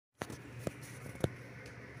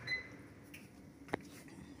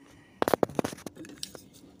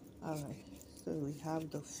All right, so we have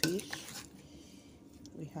the fish,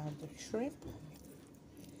 we have the shrimp.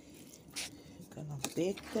 We're gonna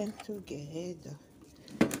bake them together,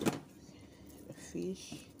 the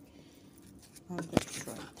fish and the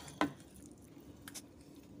shrimp.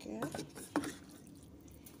 Okay.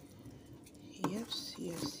 Yes,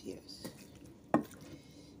 yes, yes.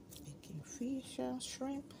 Making fish and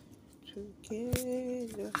shrimp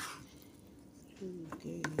together.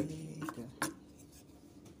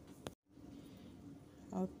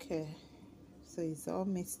 Okay, so it's all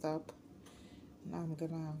mixed up. Now I'm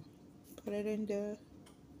gonna put it in the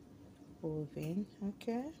oven.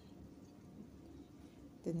 Okay,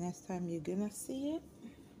 the next time you're gonna see it,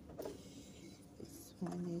 this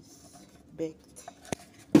one is baked.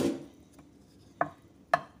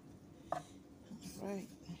 All right,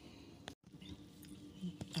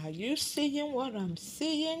 are you seeing what I'm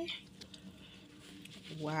seeing?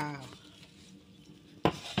 Wow,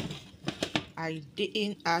 I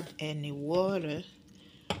didn't add any water,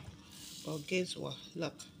 but guess what?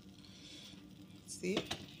 Look, see,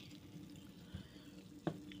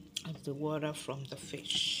 that's the water from the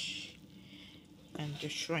fish and the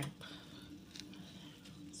shrimp.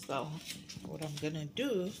 So what I'm gonna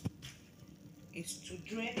do is to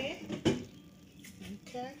drain it.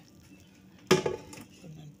 Okay,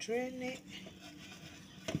 gonna drain it,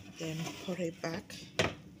 then put it back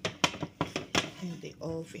in the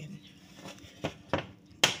oven.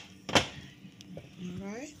 All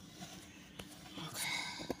right. Okay.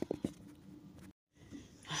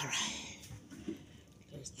 All right.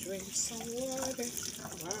 Let's drink some water.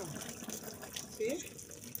 Wow. See?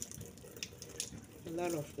 A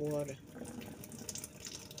lot of water.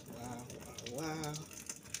 Wow. Wow.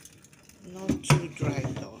 Not too dry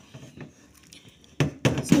though.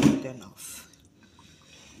 That's good enough.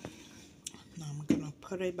 Now I'm gonna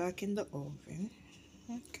put it back in the oven.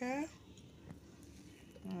 Okay.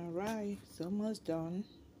 All right. It's almost done.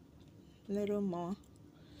 A little more.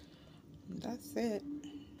 That's it.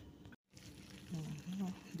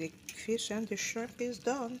 The fish and the shrimp is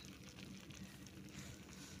done.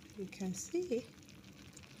 You can see.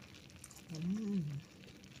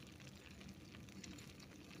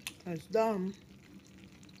 It's done.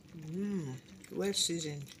 Well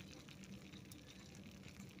seasoned.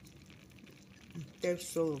 They're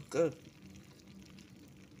so good.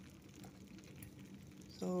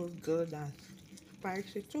 So good and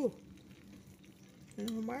spicy too. You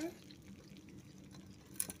know what?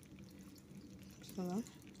 So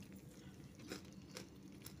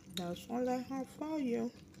that's all I have for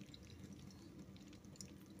you.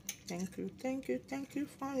 Thank you, thank you, thank you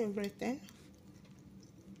for everything.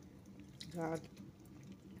 God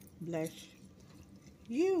bless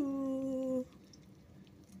you.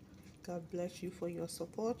 God bless you for your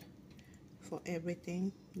support, for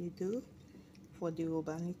everything you do for the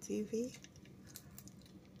Urbani TV.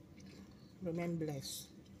 Remain blessed.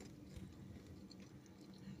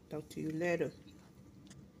 Talk to you later.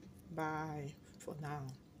 Bye for now.